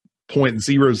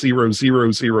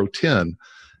 0.000010.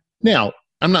 Now,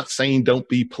 I'm not saying don't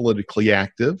be politically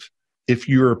active. If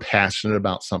you're passionate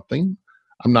about something,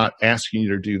 I'm not asking you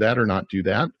to do that or not do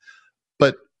that,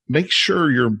 but make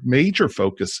sure your major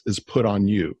focus is put on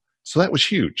you. So that was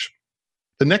huge.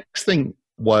 The next thing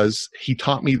was he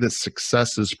taught me that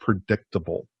success is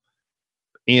predictable.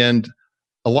 And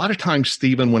a lot of times,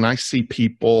 Stephen, when I see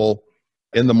people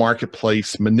in the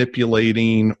marketplace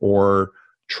manipulating or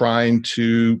trying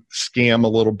to scam a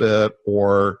little bit,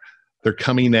 or they're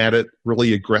coming at it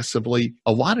really aggressively,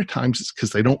 a lot of times it's because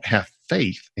they don't have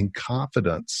faith and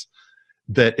confidence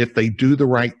that if they do the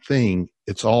right thing,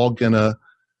 it's all going to,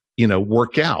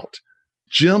 work out.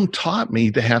 Jim taught me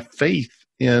to have faith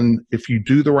in if you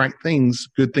do the right things,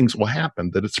 good things will happen,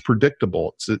 that it's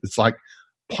predictable. It's like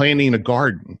planting a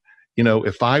garden.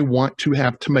 If I want to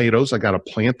have tomatoes, I got to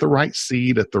plant the right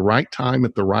seed at the right time,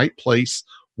 at the right place,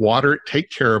 water it, take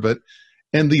care of it.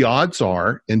 And the odds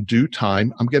are in due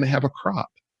time, I'm going to have a crop.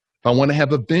 If I want to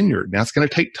have a vineyard, now it's going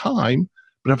to take time,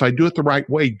 but if I do it the right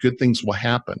way, good things will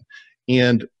happen.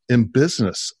 And in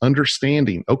business,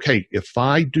 understanding, okay, if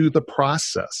I do the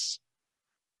process,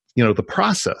 the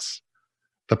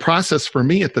process for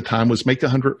me at the time was make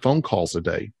 100 phone calls a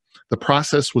day. The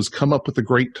process was come up with a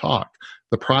great talk.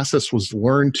 The process was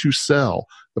learn to sell.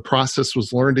 The process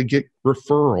was learn to get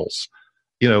referrals.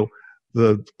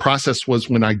 The process was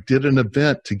when I did an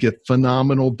event to get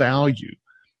phenomenal value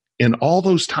and all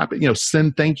those type of,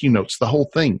 send thank you notes, the whole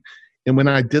thing. And when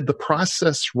I did the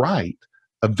process right,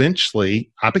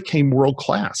 eventually I became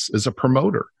world-class as a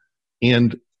promoter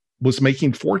and was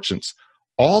making fortunes.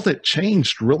 All that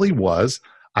changed really was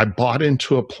I bought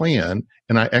into a plan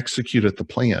and I executed the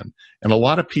plan. And a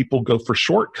lot of people go for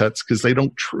shortcuts because they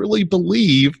don't truly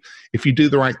believe if you do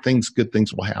the right things, good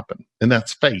things will happen. And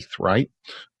that's faith, right?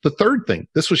 The third thing,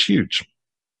 this was huge.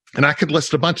 And I could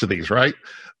list a bunch of these, right?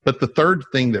 But the third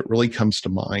thing that really comes to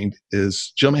mind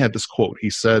is Jim had this quote. He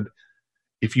said,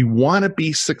 if you want to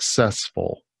be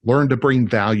successful, learn to bring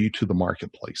value to the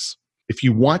marketplace. If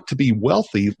you want to be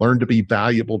wealthy, learn to be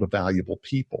valuable to valuable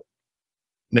people.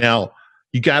 Now,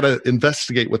 you got to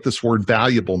investigate what this word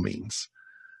valuable means.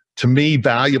 To me,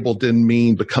 valuable didn't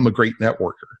mean become a great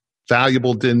networker.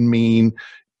 Valuable didn't mean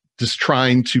just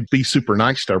trying to be super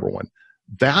nice to everyone.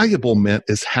 Valuable meant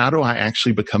is how do I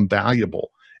actually become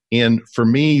valuable? And for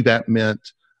me, that meant,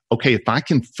 okay, if I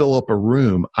can fill up a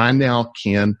room, I now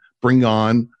can bring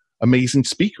on amazing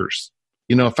speakers.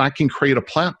 If I can create a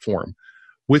platform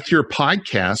with your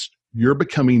podcast, you're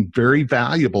becoming very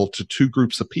valuable to two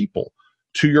groups of people,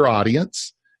 to your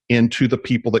audience and to the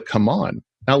people that come on.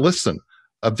 Now, listen,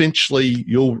 eventually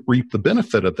you'll reap the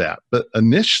benefit of that. But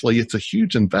initially, it's a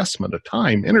huge investment of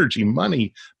time, energy,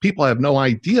 money. People have no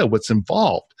idea what's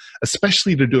involved,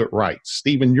 especially to do it right.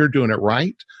 Stephen, you're doing it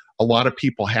right. A lot of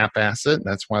people half-ass it, and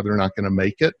that's why they're not going to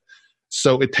make it.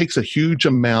 So it takes a huge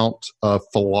amount of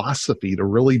philosophy to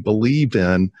really believe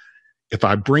in, if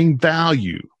I bring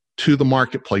value to the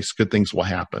marketplace, good things will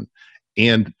happen.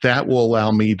 And that will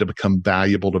allow me to become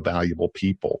valuable to valuable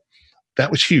people.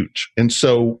 That was huge. And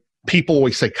so people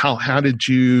always say, Kyle, how did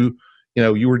you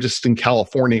were just in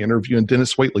California interviewing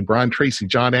Dennis Waitley, Brian Tracy,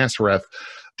 John Assaraf,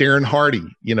 Darren Hardy,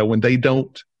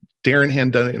 Darren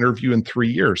hadn't done an interview in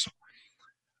 3 years.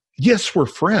 Yes, we're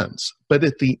friends, but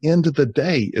at the end of the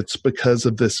day, it's because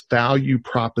of this value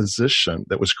proposition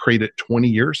that was created 20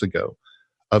 years ago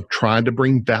of trying to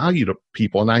bring value to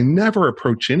people. And I never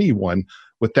approach anyone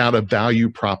without a value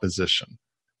proposition,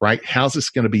 right? How's this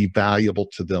going to be valuable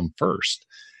to them first?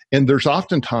 And there's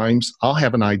oftentimes I'll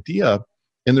have an idea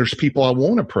and there's people I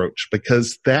won't approach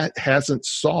because that hasn't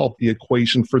solved the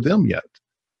equation for them yet.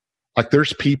 Like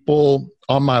there's people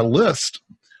on my list,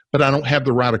 but I don't have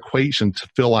the right equation to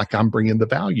feel like I'm bringing the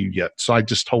value yet. So I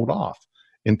just hold off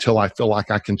until I feel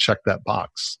like I can check that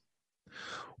box.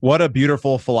 What a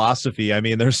beautiful philosophy. I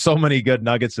mean, there's so many good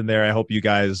nuggets in there. I hope you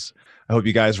guys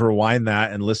rewind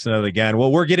that and listen to it again.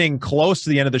 Well, we're getting close to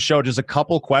the end of the show. Just a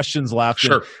couple questions left.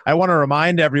 Sure. I want to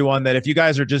remind everyone that if you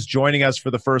guys are just joining us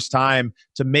for the first time,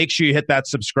 to make sure you hit that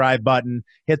subscribe button,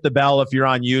 hit the bell if you're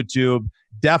on YouTube.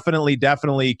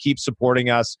 Definitely keep supporting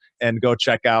us and go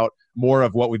check out more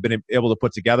of what we've been able to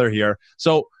put together here.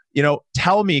 So,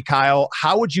 tell me, Kyle,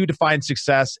 how would you define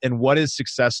success and what is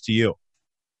success to you?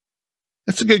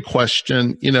 That's a good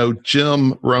question.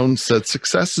 Jim Rohn said,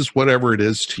 success is whatever it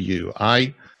is to you.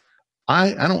 I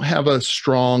don't have a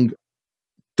strong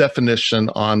definition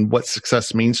on what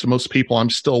success means to most people.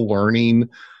 I'm still learning.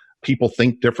 People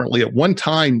think differently. At one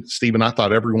time, Stephen, I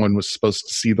thought everyone was supposed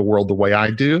to see the world the way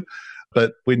I do.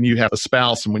 But when you have a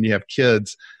spouse and when you have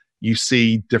kids, you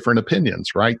see different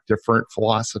opinions, right? Different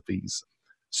philosophies.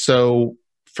 So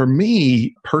for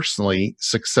me personally,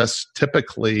 success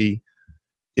typically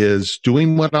is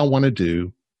doing what I want to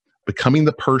do, becoming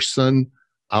the person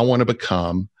I want to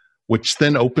become, which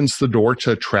then opens the door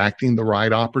to attracting the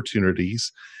right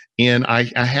opportunities. And I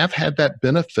have had that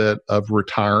benefit of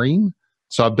retiring.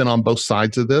 So I've been on both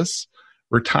sides of this.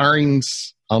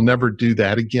 Retiring's, I'll never do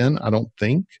that again, I don't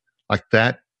think. Like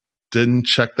that didn't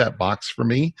check that box for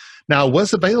me. Now, I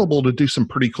was available to do some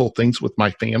pretty cool things with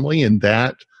my family, and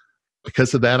that,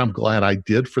 because of that, I'm glad I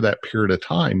did for that period of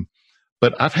time.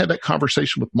 But I've had that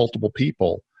conversation with multiple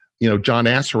people. John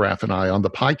Assaraf and I on the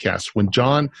podcast, when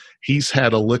John, he's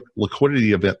had a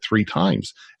liquidity event 3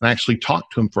 times. And I actually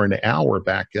talked to him for an hour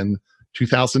back in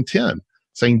 2010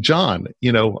 saying, John,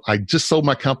 I just sold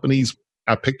my companies.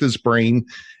 I picked his brain.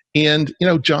 And,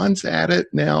 John's at it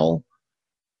now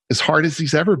as hard as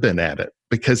he's ever been at it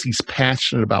because he's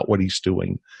passionate about what he's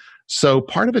doing. So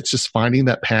part of it's just finding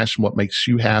that passion, what makes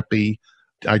you happy.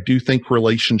 I do think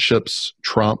relationships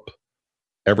trump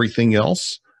everything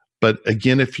else. But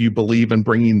again, if you believe in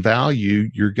bringing value,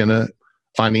 you're going to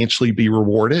financially be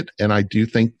rewarded. And I do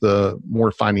think the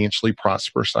more financially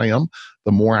prosperous I am,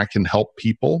 the more I can help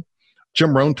people.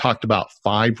 Jim Rohn talked about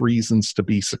 5 reasons to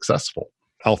be successful.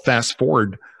 I'll fast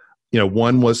forward.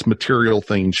 1 was material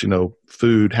things,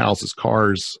 food, houses,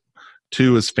 cars.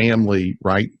 2 is family,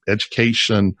 right?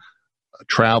 Education,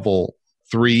 travel.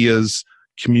 3 is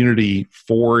community.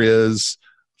 4 is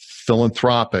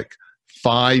philanthropic.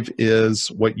 5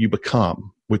 is what you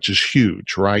become, which is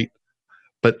huge, right?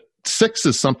 But 6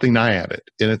 is something I added,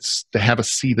 and it's to have a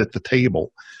seat at the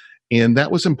table. And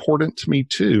that was important to me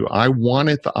too. I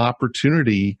wanted the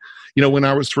opportunity. When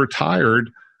I was retired,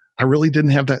 I really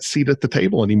didn't have that seat at the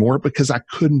table anymore because I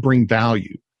couldn't bring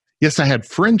value. Yes, I had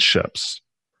friendships,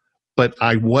 but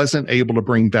I wasn't able to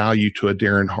bring value to a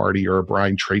Darren Hardy or a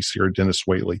Brian Tracy or a Dennis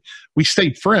Waitley. We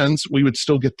stayed friends. We would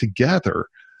still get together,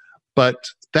 but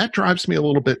that drives me a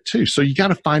little bit too. So you got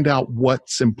to find out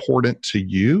what's important to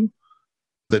you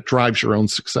that drives your own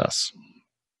success.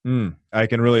 I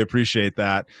can really appreciate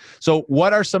that. So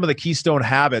what are some of the keystone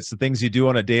habits, the things you do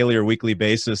on a daily or weekly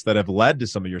basis that have led to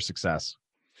some of your success?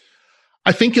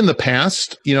 I think in the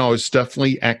past, I was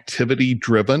definitely activity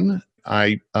driven.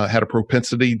 I had a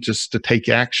propensity just to take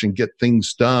action, get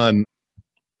things done,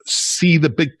 see the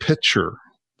big picture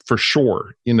for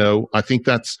sure. I think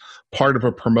that's part of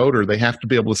a promoter. They have to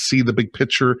be able to see the big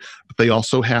picture, but they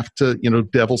also have to,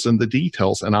 devil's in the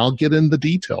details. And I'll get in the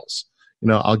details.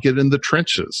 I'll get in the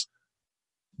trenches.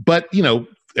 But,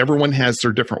 everyone has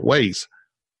their different ways.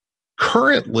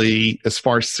 Currently, as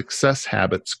far as success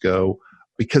habits go,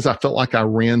 because I felt like I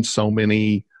ran so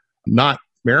many, not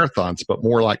marathons, but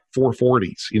more like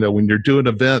 440s. When you're doing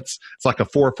events, it's like a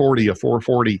 440, a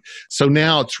 440. So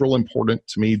now it's real important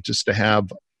to me just to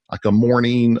have like a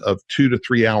morning of 2 to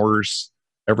 3 hours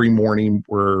every morning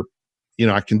where,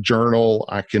 I can journal,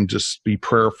 I can just be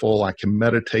prayerful, I can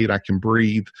meditate, I can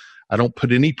breathe. I don't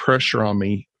put any pressure on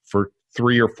me for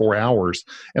 3 or 4 hours.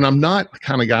 And I'm not the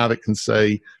kind of guy that can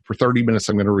say for 30 minutes,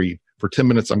 I'm going to read, for 10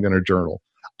 minutes, I'm going to journal.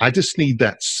 I just need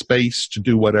that space to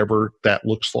do whatever that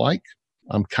looks like.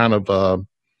 I'm kind of,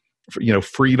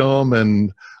 freedom,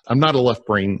 and I'm not a left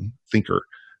brain thinker.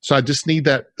 So I just need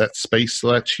that space.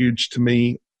 So that's huge to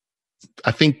me.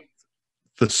 I think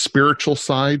the spiritual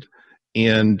side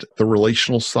and the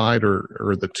relational side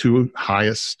are the two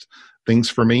highest things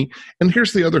for me. And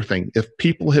here's the other thing. If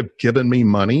people have given me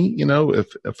money, if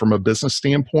from a business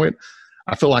standpoint,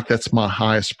 I feel like that's my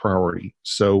highest priority.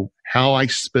 So how I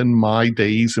spend my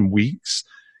days and weeks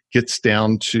gets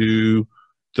down to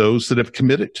those that have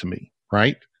committed to me,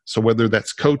 right? So whether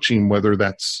that's coaching, whether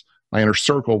that's my inner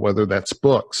circle, whether that's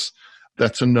books,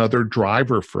 that's another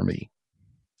driver for me.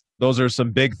 Those are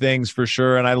some big things for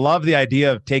sure. And I love the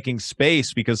idea of taking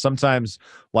space, because sometimes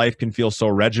life can feel so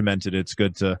regimented. It's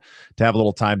good to have a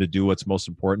little time to do what's most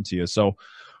important to you. So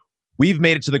we've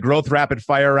made it to the growth rapid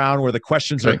fire round where the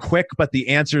questions are quick, but the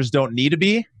answers don't need to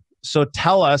be. So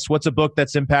tell us, what's a book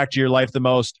that's impacted your life the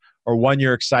most, or one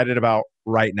you're excited about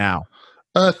right now?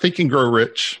 Think and Grow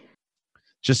Rich.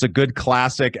 Just a good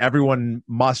classic. Everyone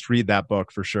must read that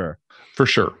book for sure. For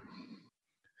sure.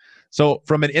 So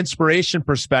from an inspiration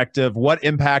perspective, what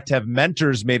impact have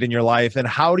mentors made in your life, and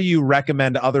how do you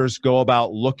recommend others go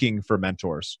about looking for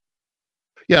mentors?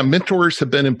 Yeah, mentors have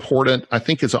been important. I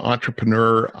think as an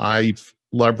entrepreneur, I've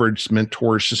leveraged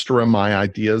mentors just to run my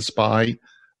ideas by.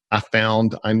 I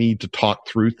found I need to talk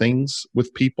through things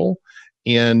with people.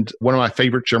 And one of my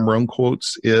favorite Jim Rohn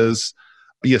quotes is,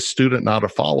 be a student, not a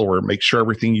follower. Make sure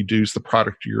everything you do is the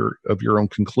product of your own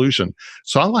conclusion.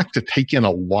 So I like to take in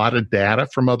a lot of data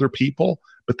from other people,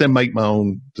 but then make my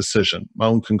own decision, my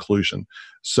own conclusion.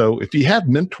 So if you have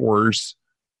mentors,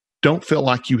 don't feel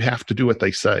like you have to do what they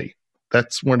say.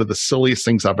 That's one of the silliest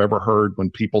things I've ever heard,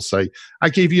 when people say, I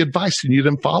gave you advice and you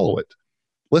didn't follow it.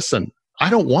 Listen,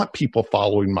 I don't want people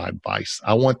following my advice.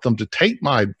 I want them to take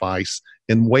my advice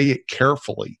and weigh it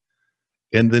carefully,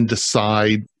 and then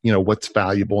decide, what's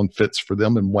valuable and fits for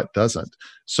them and what doesn't.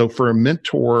 So for a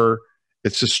mentor,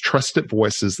 it's just trusted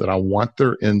voices that I want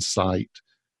their insight,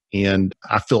 and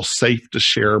I feel safe to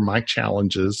share my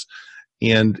challenges.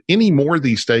 And anymore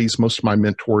these days, most of my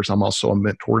mentors, I'm also a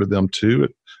mentor to them too.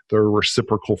 They're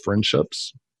reciprocal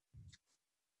friendships.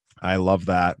 I love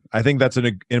that. I think that's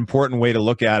an important way to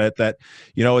look at it, that,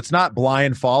 it's not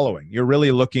blind following. You're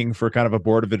really looking for kind of a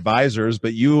board of advisors,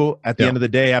 but you, at the end of the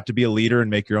day, have to be a leader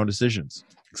and make your own decisions.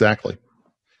 Exactly.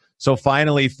 So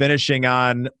finally, finishing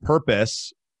on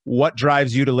purpose, what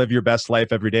drives you to live your best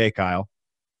life every day, Kyle?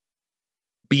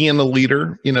 Being a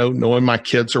leader, knowing my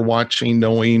kids are watching,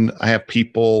 knowing I have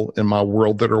people in my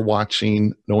world that are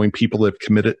watching, knowing people that have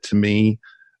committed to me.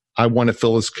 I want to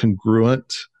feel as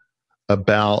congruent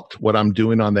about what I'm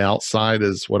doing on the outside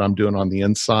as what I'm doing on the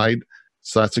inside.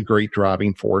 So that's a great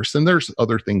driving force. And there's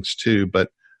other things too, but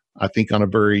I think on a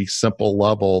very simple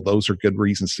level, those are good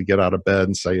reasons to get out of bed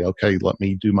and say, okay, let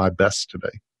me do my best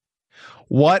today.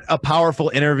 What a powerful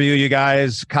interview, you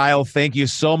guys. Kyle, thank you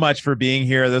so much for being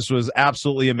here. This was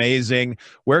absolutely amazing.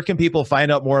 Where can people find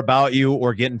out more about you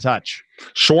or get in touch?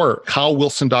 Sure.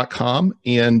 KyleWilson.com.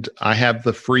 And I have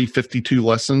the free 52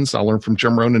 lessons I learned from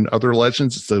Jim Rohn and other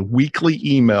legends. It's a weekly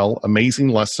email, amazing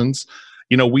lessons.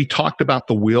 We talked about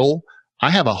the will. I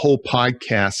have a whole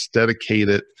podcast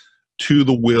dedicated to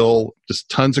the will, just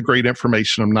tons of great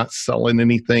information. I'm not selling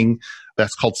anything.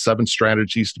 That's called 7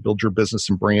 Strategies to Build Your Business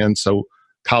and Brand. So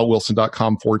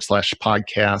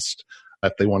KyleWilson.com/podcast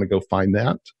if they want to go find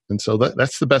that. And so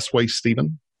that's the best way,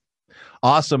 Stephen.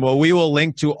 Awesome. Well, we will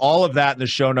link to all of that in the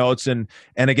show notes. And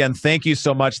again, thank you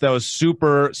so much. That was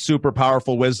super, super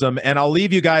powerful wisdom. And I'll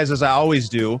leave you guys, as I always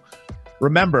do,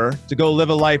 Remember to go live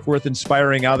a life worth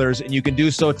inspiring others, and you can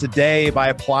do so today by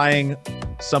applying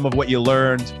some of what you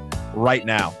learned right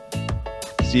now.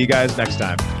 See you guys next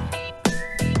time.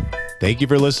 Thank you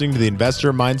for listening to the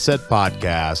Investor Mindset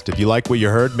Podcast. If you like what you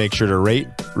heard, make sure to rate,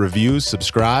 review,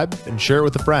 subscribe, and share it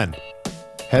with a friend.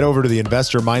 Head over to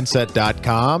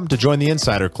theinvestormindset.com to join the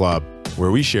Insider Club, where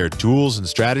we share tools and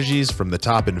strategies from the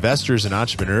top investors and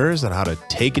entrepreneurs on how to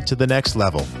take it to the next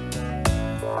level.